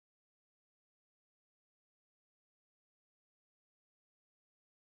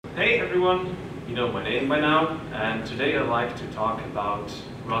everyone, you know my name by now, and today I'd like to talk about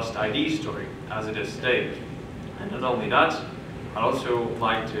Rust IDE story as it is today. And not only that, I'd also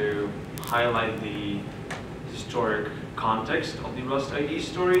like to highlight the historic context of the Rust IDE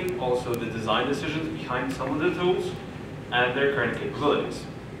story, also the design decisions behind some of the tools, and their current capabilities.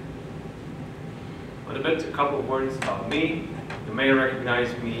 But a couple of words about me. You may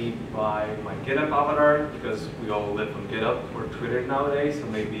recognize me by my GitHub avatar, because we all live on GitHub or Twitter nowadays, so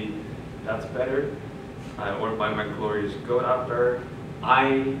maybe that's better. Or by my glorious Go avatar. I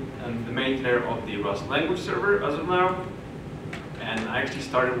am the maintainer of the Rust language server as of now, and I actually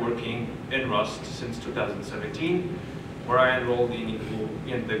started working in Rust since 2017, where I enrolled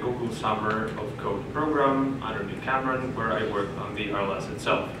in the Google Summer of Code program under the Cameron, where I worked on the RLS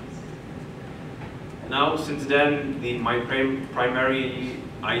itself. Now, since then, my primary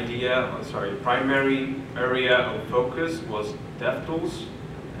area of focus was DevTools,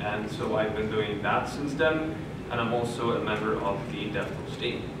 and so I've been doing that since then, and I'm also a member of the DevTools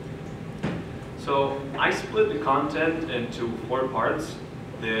team. So I split the content into 4 parts,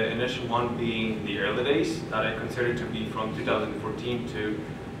 the initial one being the early days, that I consider to be from 2014 to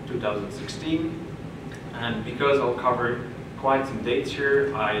 2016, and because I'll cover quite some dates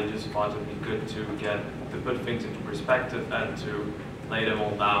here, I just thought it would be good to put things into perspective and to lay them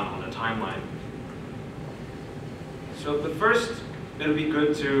all down on a timeline. So the first, it'll be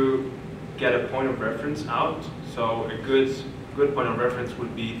good to get a point of reference out. So a good point of reference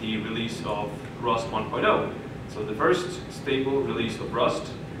would be the release of Rust 1.0. So the first stable release of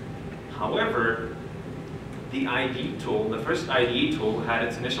Rust. However, the first IDE tool had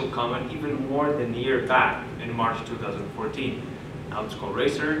its initial comment even more than a year back in March 2014. Now it's called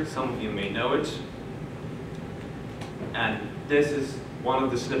Racer, some of you may know it. And this is one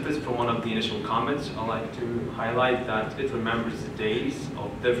of the snippets from one of the initial comments. I like to highlight that it remembers the days of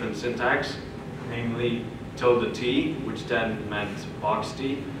different syntax, namely ~t, which then meant box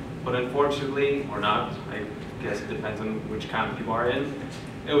T, but unfortunately, or not, I guess it depends on which camp you are in,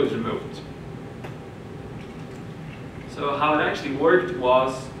 it was removed. So how it actually worked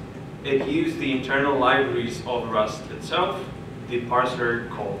was it used the internal libraries of Rust itself, the parser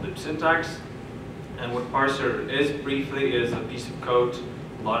called libsyntax. And what parser is briefly is a piece of code,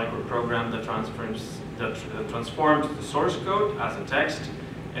 logic or program that transforms the source code as a text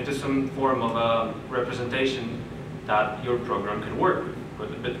into some form of a representation that your program can work with.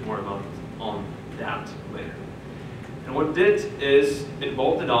 But a bit more on that later. And what it did is it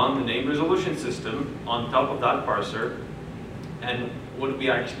bolted on the name resolution system on top of that parser, and what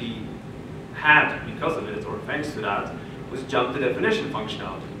we actually had because of it, or thanks to that, was jump to definition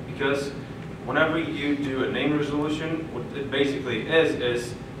functionality. Because whenever you do a name resolution, what it basically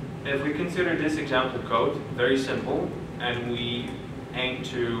is if we consider this example code very simple, and we aim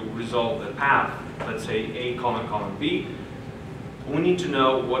to resolve the path, let's say A, B, we need to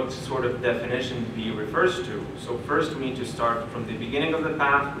know what sort of definition B refers to. So first we need to start from the beginning of the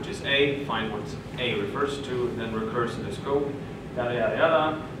path, which is A, find what A refers to, then recurse to the scope, yada yada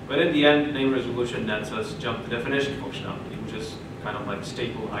yada. But in the end, name resolution lets us jump to definition functionality, which is kind of like a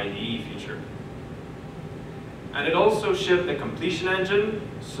staple IDE feature. And it also shipped a completion engine.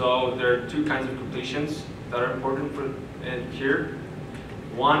 So there are 2 kinds of completions that are important for here.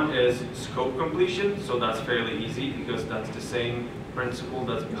 One is scope completion, so that's fairly easy because that's the same principle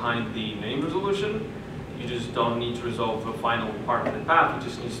that's behind the name resolution. You just don't need to resolve the final part of the path,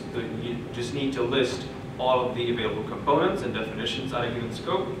 you just need to list all of the available components and definitions at a given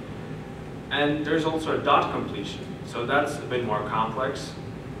scope. And there's also a dot completion, so that's a bit more complex.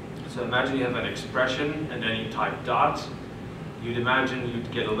 So imagine you have an expression and then you type dot. You'd imagine you'd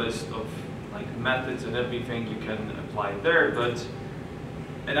get a list of like methods and everything you can apply there, but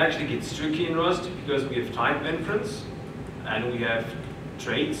it actually gets tricky in Rust because we have type inference and we have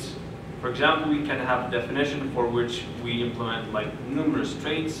traits. For example, we can have a definition for which we implement like numerous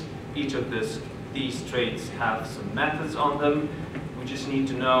traits. Each of these traits have some methods on them. We just need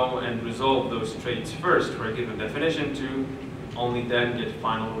to know and resolve those traits first for a given definition to only then get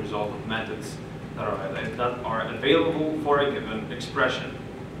final result of methods that are available for a given expression.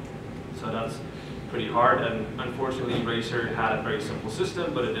 So that's pretty hard, and unfortunately Racer had a very simple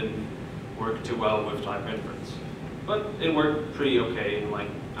system, but it didn't work too well with type inference. But it worked pretty okay in like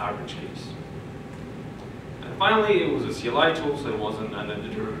average case. And finally, it was a CLI tool, so it wasn't an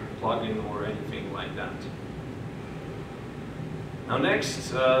editor plugin or anything like that. Now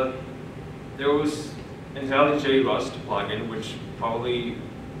next, there was IntelliJ Rust plugin, which probably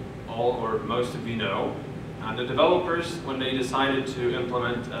all or most of you know. And the developers, when they decided to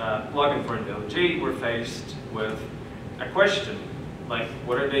implement a plugin for IntelliJ, were faced with a question like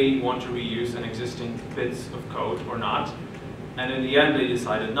whether they want to reuse an existing bits of code or not. And in the end, they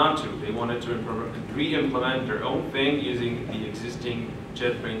decided not to. They wanted to re-implement their own thing using the existing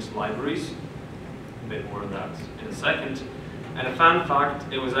JetBrains libraries. A bit more on that in a second. And a fun fact,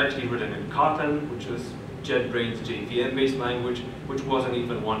 it was actually written in Kotlin, which was JetBrains JVM-based language, which wasn't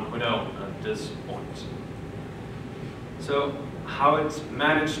even 1.0 at this point. So how it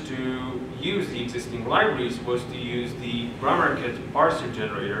managed to use the existing libraries was to use the GrammarKit parser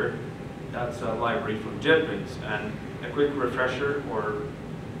generator. That's a library from JetBrains. And a quick refresher or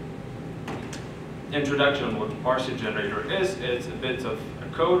introduction on what the parser generator is. It's a bit of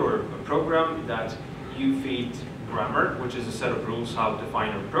a code or a program that you feed grammar, which is a set of rules how to define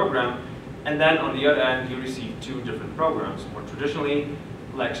a program. And then on the other end, you receive two different programs, more traditionally,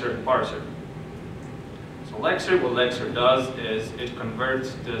 Lexer and Parser. So Lexer, what Lexer does is it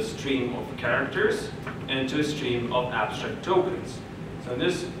converts the stream of characters into a stream of abstract tokens. So in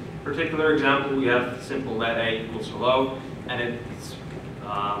this particular example, we have simple let A equals hello, and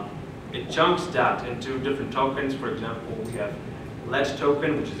it chunks that into different tokens. For example, we have let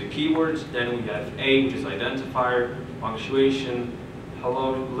token, which is a keyword, then we have A, which is identifier, punctuation,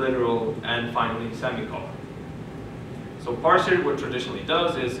 hello, literal, and finally semicolon. So parser, what traditionally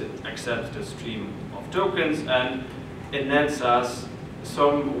does is it accepts the stream of tokens and it nets us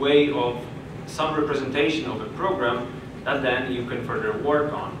some way of, some representation of a program that then you can further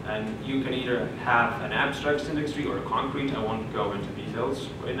work on. And you can either have an abstract syntax tree or a concrete. I won't go into details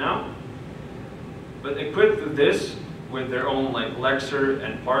right now. But equipped with this, with their own like Lexer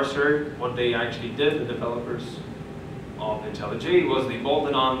and parser, what they actually did, the developers of IntelliJ, was they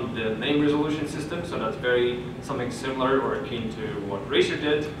bolted on the name resolution system, so that's very something similar or akin to what Racer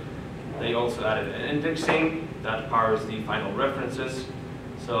did. They also added an indexing that powers the final references.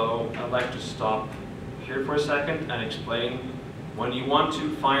 So I'd like to stop here for a second and explain when you want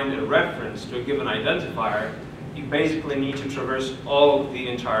to find a reference to a given identifier, you basically need to traverse all of the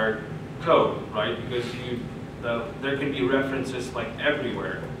entire code, right? Because there can be references like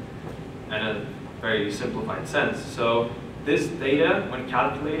everywhere in a very simplified sense. So this data, when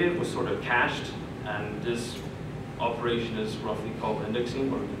calculated, was sort of cached, and this operation is roughly called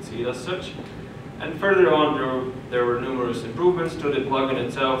indexing, or we can see it as such. And further on, there were numerous improvements to the plugin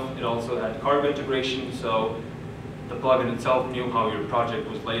itself. It also had carve integration, so the plugin itself knew how your project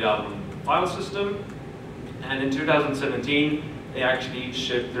was laid out on the file system. And in 2017, they actually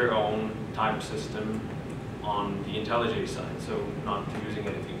shipped their own type system on the IntelliJ side, so not using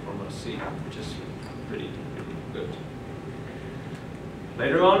anything from Rust IDE, which is pretty good.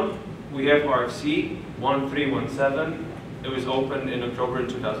 Later on, we have RFC 1317. It was opened in October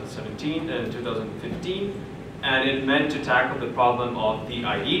 2017 and 2015, and it meant to tackle the problem of the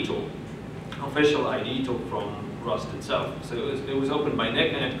IDE tool, official IDE tool from Rust itself. So it was opened by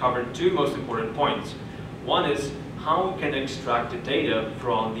Nick, and it covered two most important points. One is how we can extract the data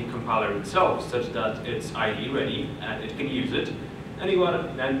from the compiler itself such that it's IDE ready and it can use it.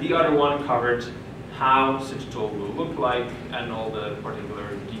 And the other one covered how such a tool will look like and all the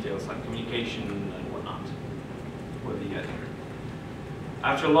particular details like communication and whatnot with the editor.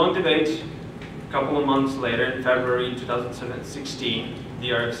 After a long debate, a couple of months later, in February 2016, the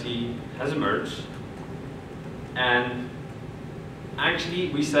RFC has emerged. And actually,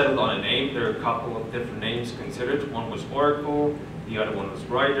 we settled on a name. There are a couple of different names considered. One was Oracle, the other one was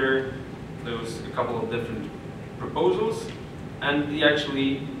Rider. There was a couple of different proposals. And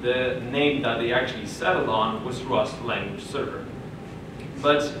the name that they actually settled on was Rust Language Server.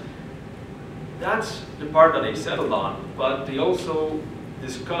 But that's the part that they settled on. But they also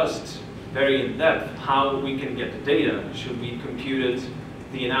discussed very in depth how we can get the data. Should we compute it,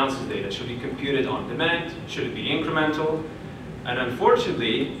 the analysis data? Should we compute it on demand? Should it be incremental? And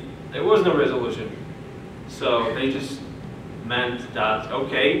unfortunately, there was no resolution. So they just meant that,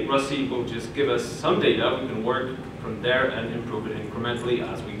 okay, Rust IDE will just give us some data, we can work from there and improve it incrementally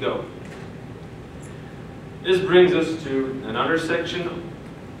as we go. This brings us to another section,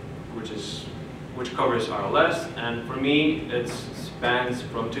 which covers RLS, and for me, it spans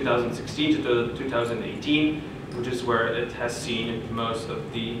from 2016 to 2018, which is where it has seen most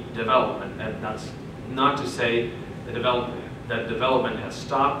of the development. And that's not to say that development has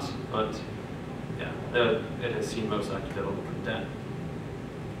stopped, but yeah, it has seen most of the development then.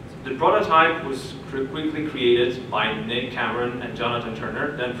 The prototype was quickly created by Nick Cameron and Jonathan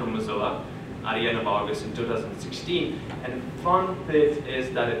Turner, then from Mozilla, at the end of August in 2016. And the fun bit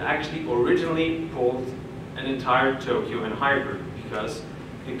is that it actually originally pulled an entire Tokyo and hybrid, because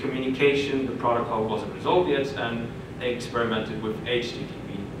in communication, the protocol wasn't resolved yet, and they experimented with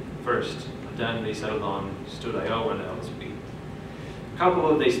HTTP first. But then they settled on Std.io and LSP. couple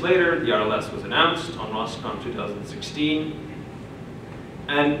of days later, the RLS was announced on RustCon 2016,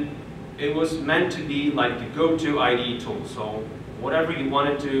 and it was meant to be like the go-to IDE tool. So whatever you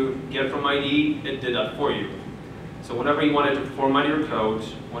wanted to get from IDE, it did that for you. So whenever you wanted to format your code,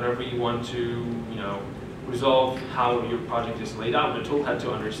 whenever you want to, resolve how your project is laid out, the tool had to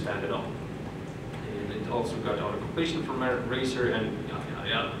understand it all. And it also got auto-completion from Racer and yada yada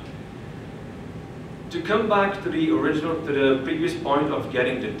yada. To come back to the previous point of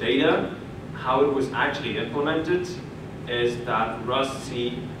getting the data, how it was actually implemented is that Rust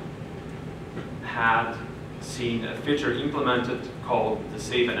C had seen a feature implemented called the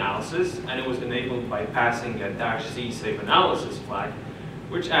save analysis, and it was enabled by passing a -c save analysis flag,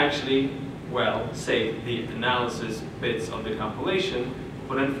 which actually, saved the analysis bits of the compilation,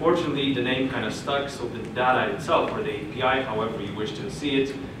 but unfortunately the name kind of stuck, so the data itself, or the API, however you wish to see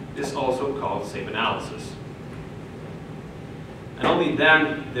it, is also called save analysis. And only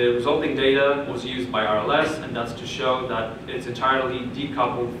then, the resulting data was used by RLS, and that's to show that it's entirely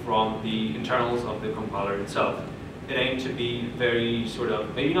decoupled from the internals of the compiler itself. It aimed to be very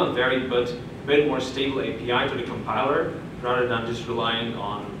maybe not very, but a bit more stable API to the compiler, rather than just relying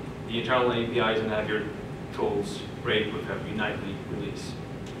on the internal APIs and have your tools break with every nightly release.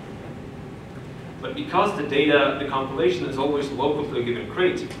 But because the compilation is always local to a given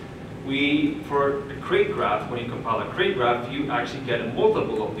crate, for a crate graph, when you compile a crate graph, you actually get a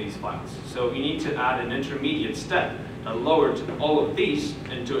multiple of these files. So you need to add an intermediate step that lowers all of these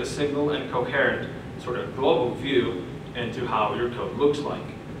into a single and coherent sort of global view into how your code looks like.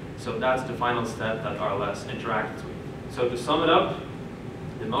 So that's the final step that RLS interacts with. So to sum it up,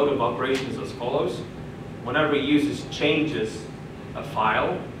 the mode of operation is as follows. Whenever it changes a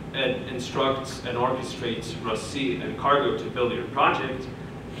file, it instructs and orchestrates Rust C and Cargo to build your project.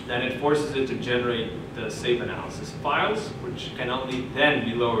 Then it forces it to generate the save analysis files, which can only then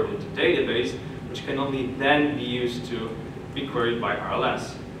be lowered into database, which can only then be used to be queried by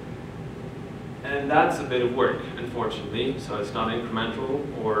RLS. And that's a bit of work, unfortunately, so it's not incremental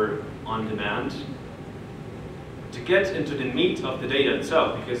or on demand. To get into the meat of the data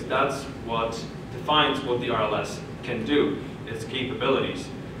itself, because that's what defines what the RLS can do, its capabilities.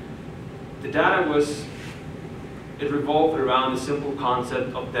 The data it revolved around the simple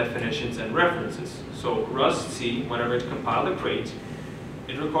concept of definitions and references. So Rust C, whenever it compiled a crate,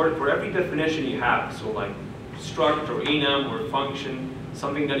 it recorded for every definition you have, so like struct or enum or function,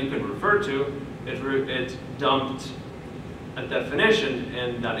 something that you can refer to, it dumped a definition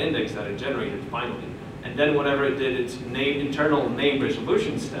in that index that it generated finally. And then whenever it did its internal name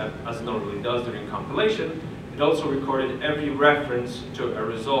resolution step, as it normally does during compilation, it also recorded every reference to a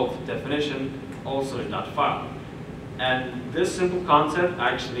resolved definition also in that file. And this simple concept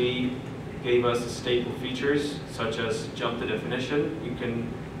actually gave us staple features such as jump to definition. You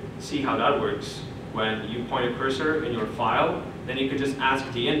can see how that works. When you point a cursor in your file, then you can just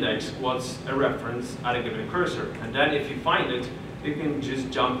ask the index what's a reference at a given cursor. And then if you find it, you can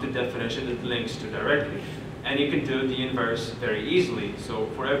just jump the definition it links to directly. And you can do the inverse very easily. So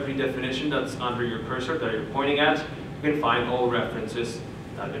for every definition that's under your cursor that you're pointing at, you can find all references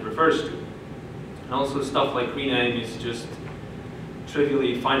that it refers to. And also stuff like rename is just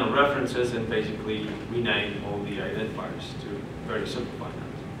trivially final references and basically rename all the identifiers to very simplify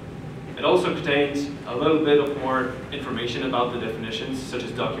that. It also contains a little bit of more information about the definitions, such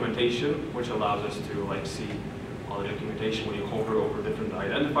as documentation, which allows us to see all the documentation when you hover over different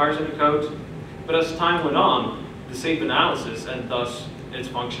identifiers in the code. But as time went on, the save analysis and thus its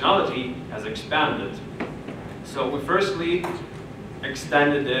functionality has expanded. So we firstly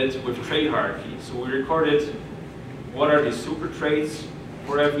extended it with trait hierarchy. So we recorded what are the super traits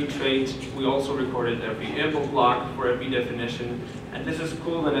for every trait. We also recorded every input block for every definition. And this is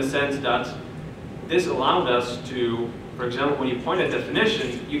cool in a sense that this allowed us to, for example, when you point a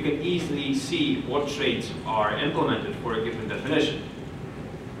definition, you can easily see what traits are implemented for a given definition.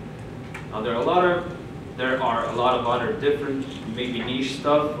 Now there are a lot of other different, maybe niche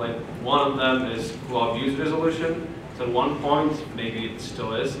stuff. Like one of them is glob use resolution. So at one point, maybe it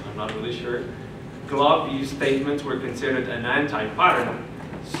still is, I'm not really sure, glob use statements were considered an anti-pattern.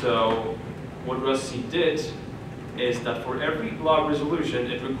 So what Rust C did is that for every glob resolution,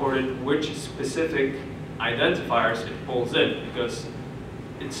 it recorded which specific identifiers it pulls in, because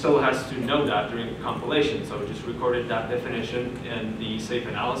it still has to know that during compilation. So it just recorded that definition in the safe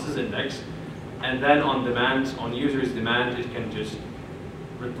analysis index, and then on demand, on user's demand, it can just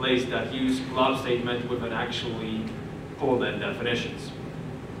replace that use glob statement with an actually pulled in definitions.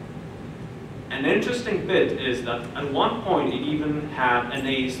 An interesting bit is that at one point it even had an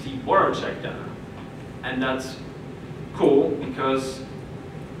AST borrow check data, and that's cool because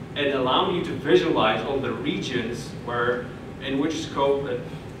it allowed you to visualize all the regions in which scope a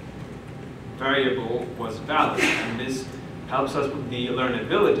variable was valid. And this helps us with the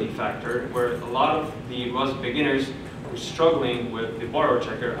learnability factor, where a lot of the Rust beginners were struggling with the borrow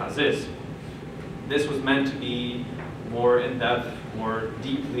checker as is. This was meant to be more in-depth, more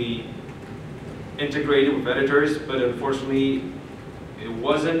deeply integrated with editors, but unfortunately it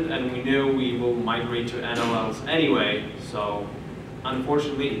wasn't, and we knew we will migrate to NLLs anyway, so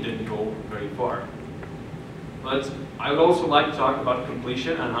unfortunately it didn't go very far. But I would also like to talk about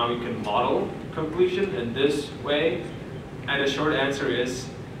completion and how you can model completion in this way. And the short answer is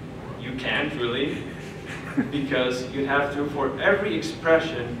you can't really, because you'd have to, for every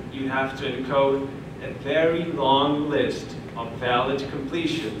expression, you'd have to encode a very long list of valid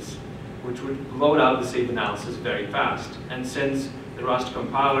completions, which would load out the safe analysis very fast. And since the Rust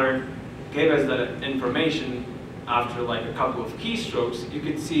compiler gave us that information after like a couple of keystrokes, you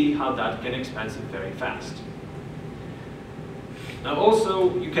could see how that can expensive very fast. Now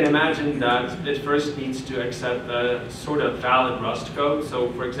also, you can imagine that it first needs to accept a sort of valid Rust code.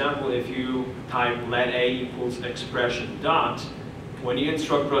 So for example, if you type let a equals expression dot, when you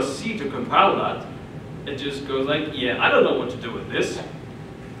instruct Rust C to compile that, it just goes like, yeah, I don't know what to do with this.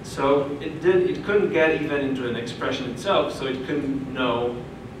 So it couldn't get even into an expression itself, so it couldn't know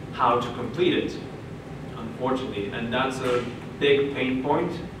how to complete it, unfortunately. And that's a big pain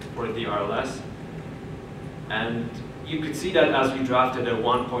point for the RLS. And you could see that as we drafted a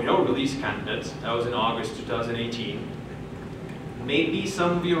 1.0 release candidate. That was in August 2018. Maybe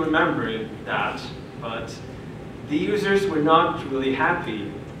some of you remember that, but the users were not really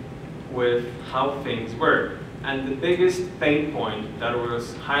happy with how things were. And the biggest pain point that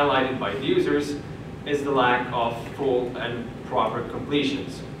was highlighted by the users is the lack of full and proper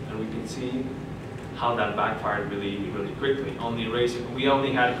completions. And we can see how that backfired really, really quickly. We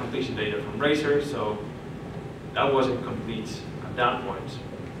only had completion data from Racer, so that wasn't complete at that point.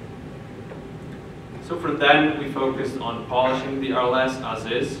 So for then, we focused on polishing the RLS as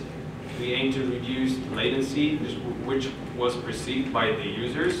is. We aimed to reduce the latency, which was perceived by the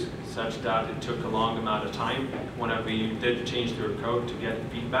users, such that it took a long amount of time whenever you did change your code to get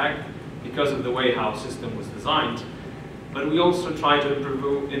feedback because of the way how the system was designed. But we also tried to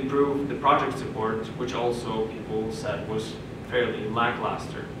improve the project support, which also people said was fairly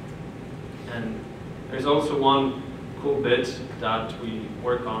lackluster. And there's also one cool bit that we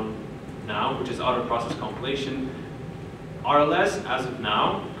work on now, which is auto process compilation. RLS, as of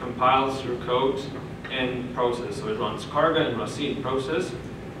now, compiles your code in process. So it runs Carga and Rust C in process.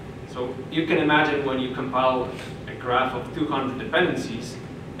 So you can imagine when you compile a graph of 200 dependencies,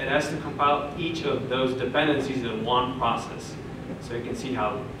 it has to compile each of those dependencies in one process. So you can see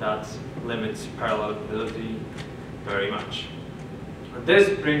how that limits parallelability very much. This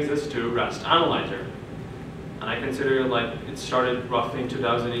brings us to Rust Analyzer. And I consider like it started roughly in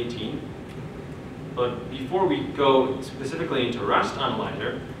 2018. But before we go specifically into Rust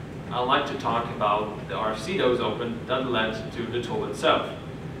Analyzer, I'd like to talk about the RFC that was opened that led to the tool itself.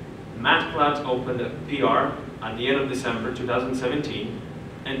 Matt Platt opened a PR at the end of December 2017,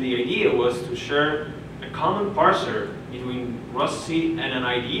 and the idea was to share a common parser between Rust C and an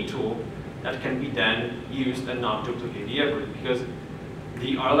IDE tool that can be then used and not duplicate the effort, because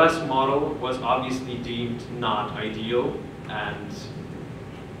the RLS model was obviously deemed not ideal, and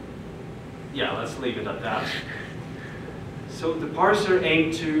yeah, let's leave it at that. So the parser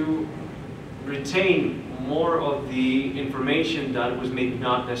aimed to retain more of the information that was maybe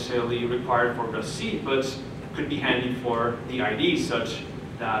not necessarily required for Rust C, but could be handy for the IDE, such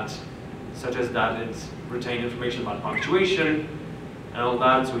as that it retained information about punctuation and all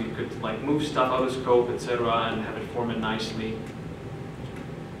that, so you could like move stuff out of scope, etc., and have it format nicely.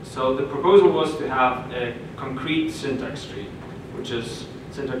 So the proposal was to have a concrete syntax tree, which is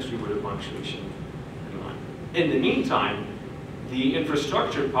syntax tree with a punctuation in line. In the meantime, the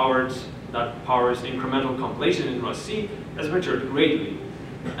infrastructure that powers incremental compilation in Rust C has matured greatly.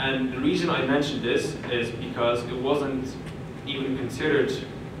 And the reason I mentioned this is because it wasn't even considered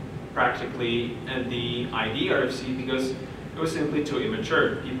practically in the IDE RFC because it was simply too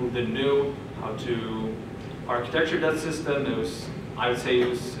immature. People didn't know how to architecture that system. I would say it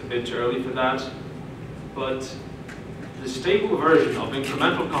was a bit too early for that. But the stable version of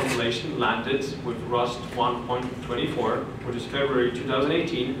incremental compilation landed with Rust 1.24, which is February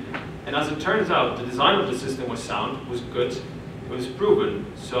 2018. And as it turns out, the design of the system was sound, was good, it was proven.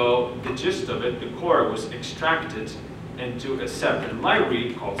 So the gist of it, the core, was extracted into a separate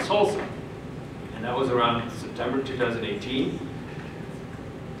library called Salsa. And that was around September 2018.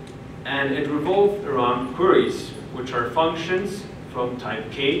 And it revolved around queries, which are functions from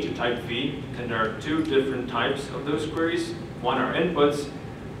type K to type V, and there are two different types of those queries. One are inputs,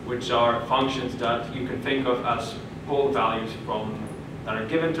 which are functions that you can think of as pulled values that are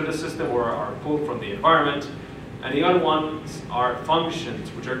given to the system or are pulled from the environment. And the other ones are functions,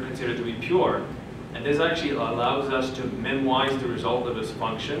 which are considered to be pure. And this actually allows us to minimize the result of those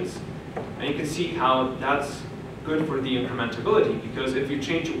functions. And you can see how that's good for the incrementability, because if you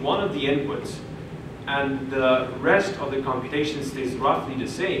change one of the inputs and the rest of the computation stays roughly the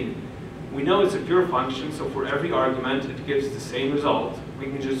same, we know it's a pure function, so for every argument it gives the same result. We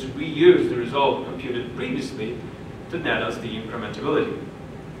can just reuse the result computed previously to net us the incrementability.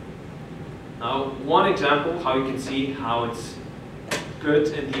 Now, one example how you can see how it's good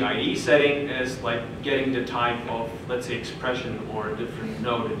in the IDE setting is like getting the type of, let's say, expression or a different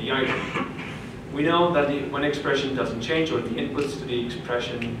node in the IDE. We know that when expression doesn't change or the inputs to the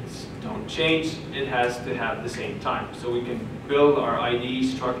expressions don't change, it has to have the same type. So we can build our IDE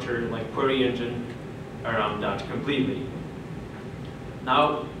structure like query engine around that completely.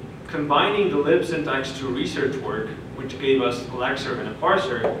 Now, combining the lib syntax to research work, which gave us a lexer and a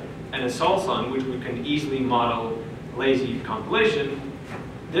parser, and a salsa in which we can easily model lazy compilation,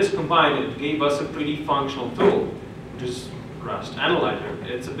 this combined, it gave us a pretty functional tool, which is Rust Analyzer.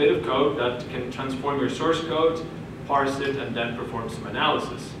 It's a bit of code that can transform your source code, parse it, and then perform some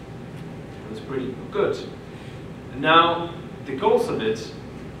analysis. It's pretty good. And now, the goals of it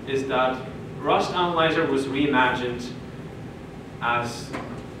is that Rust Analyzer was reimagined as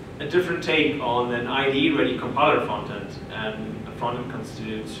a different take on an IDE-ready compiler frontend, and a frontend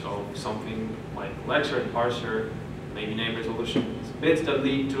constitutes of something like lexer and parser, maybe name resolution, bits that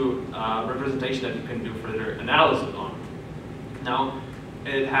lead to representation that you can do further analysis on. Now,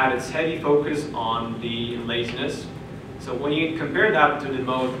 it had its heavy focus on the laziness. So when you compare that to the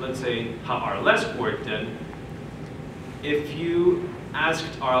mode, let's say, how RLS worked in, if you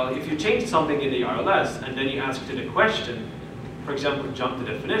changed something in the RLS and then you asked it a question, for example, jump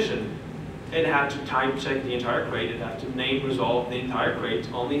to definition, it had to type check the entire crate, it had to name resolve the entire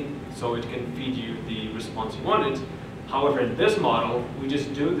crate only so it can feed you the response you wanted. However, in this model, we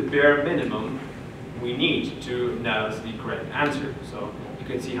just do the bare minimum we need to net us the correct answer. So you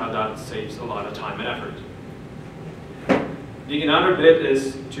can see how that saves a lot of time and effort. The another bit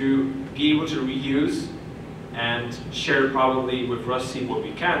is to be able to reuse and share probably with Rust C what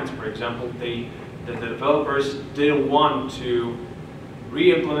we can't. For example, the developers didn't want to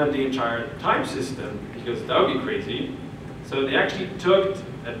re-implement the entire type system because that would be crazy. So they actually took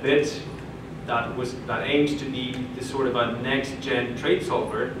a bit that aims to be this sort of a next-gen trait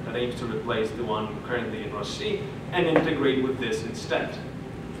solver that aims to replace the one currently in Rust C and integrate with this instead.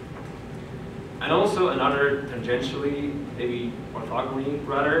 And also another tangentially, maybe orthogonally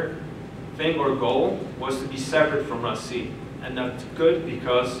rather, thing or goal was to be separate from Rust C. And that's good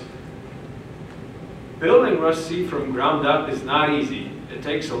because building Rust C from ground up is not easy. It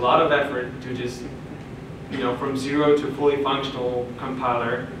takes a lot of effort to just, from zero to fully functional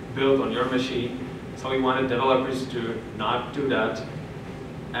compiler built on your machine. So we wanted developers to not do that.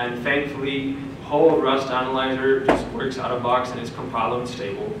 And thankfully, whole Rust Analyzer just works out of box and is compiled and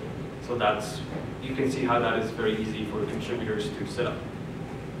stable. So you can see how that is very easy for contributors to set up.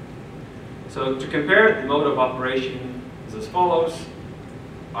 So to compare, the mode of operation is as follows.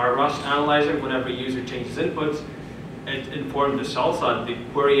 Our Rust Analyzer, whenever a user changes inputs, it informed the salsa, the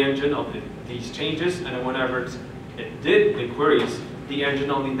query engine, of these changes, and then whenever it did the queries, the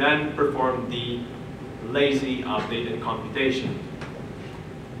engine only then performed the lazy update and computation.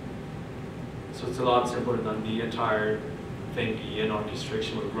 So it's a lot simpler than the entire thingy and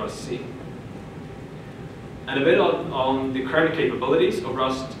orchestration with Rust C. And a bit on the current capabilities of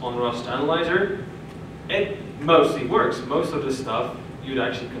Rust Analyzer. It mostly works. Most of the stuff you'd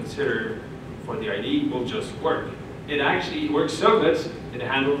actually consider for the IDE will just work. It actually works so good, it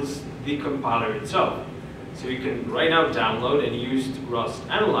handles the compiler itself. So you can right now download and use Rust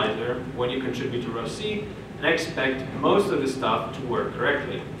Analyzer when you contribute to Rust C and expect most of the stuff to work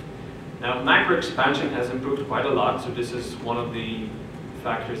correctly. Now, macro expansion has improved quite a lot, so this is one of the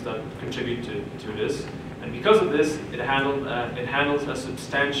factors that contribute to this. And because of this, it handles a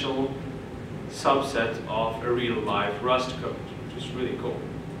substantial subset of a real live Rust code, which is really cool.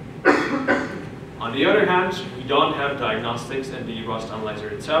 On the other hand, we don't have diagnostics in the Rust Analyzer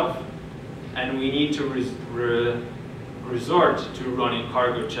itself, and we need to resort to running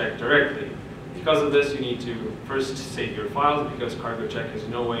cargo check directly. Because of this, you need to first save your files, because cargo check has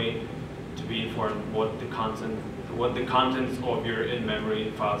no way to be informed what the contents of your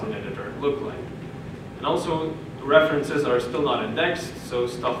in-memory files and editor look like. And also, references are still not indexed, so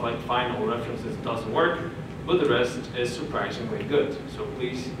stuff like find all references doesn't work. but the rest is surprisingly good, so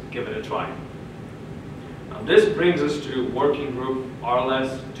please give it a try. Now, this brings us to working group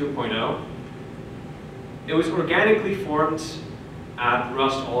RLS 2.0. It was organically formed at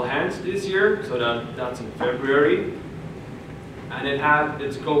Rust All Hands this year, so that's in February, and it had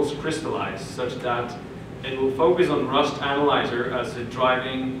its goals crystallized such that it will focus on Rust Analyzer as the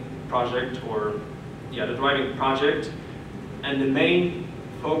driving project, and the main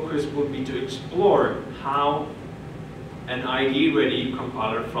focus will be to explore how an IDE-ready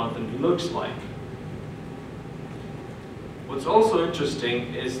compiler frontend looks like. What's also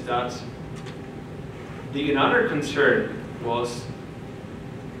interesting is that another concern was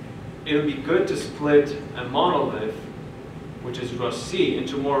it would be good to split a monolith, which is Rust C,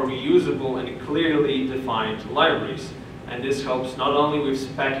 into more reusable and clearly defined libraries. And this helps not only with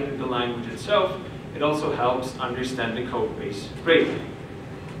speccing the language itself, it also helps understand the code base greatly.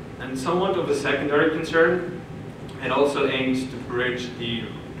 And somewhat of a secondary concern, it also aims to bridge the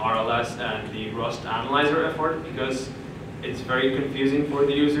RLS and the Rust Analyzer effort because it's very confusing for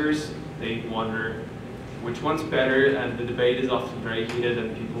the users. They wonder which one's better, and the debate is often very heated,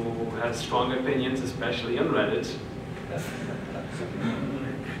 and people have strong opinions, especially on Reddit.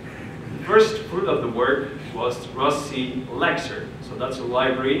 The first fruit of the work was Rust C Lexer. So that's a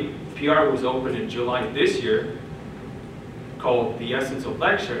library. PR was opened in July this year, called the essence of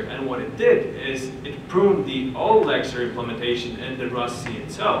Lexer, and what it did is it pruned the old Lexer implementation in the Rust C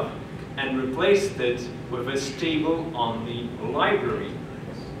itself and replaced it with a stable on the library,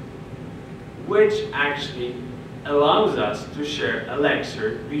 which actually allows us to share a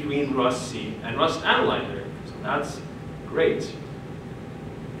Lexer between Rust C and Rust Analyzer. So that's great.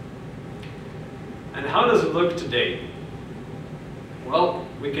 And how does it look today? Well,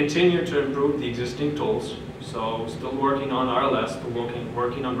 we continue to improve the existing tools. So still working on RLS, still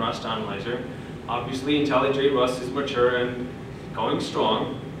working on Rust Analyzer. Obviously, IntelliJ Rust is mature and going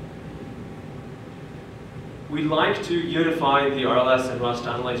strong. We like to unify the RLS and Rust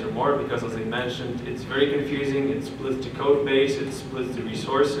Analyzer more because, as I mentioned, it's very confusing. It splits the code base, it splits the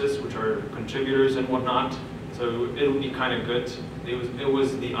resources, which are contributors and whatnot. So it'll be kind of good. It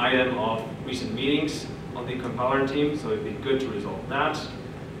was the item of recent meetings on the compiler team, so it'd be good to resolve that.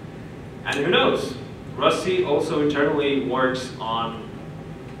 And who knows? Rust C also internally works on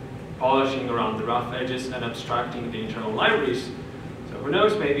polishing around the rough edges and abstracting the internal libraries. So who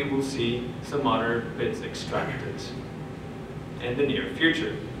knows, maybe we'll see some other bits extracted in the near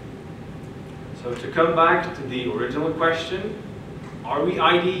future. So to come back to the original question, are we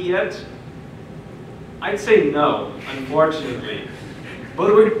IDE yet? I'd say no, unfortunately.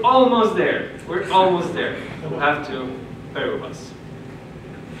 But we're almost there. We're almost there. We'll have to bear with us.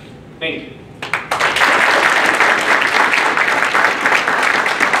 Thank you.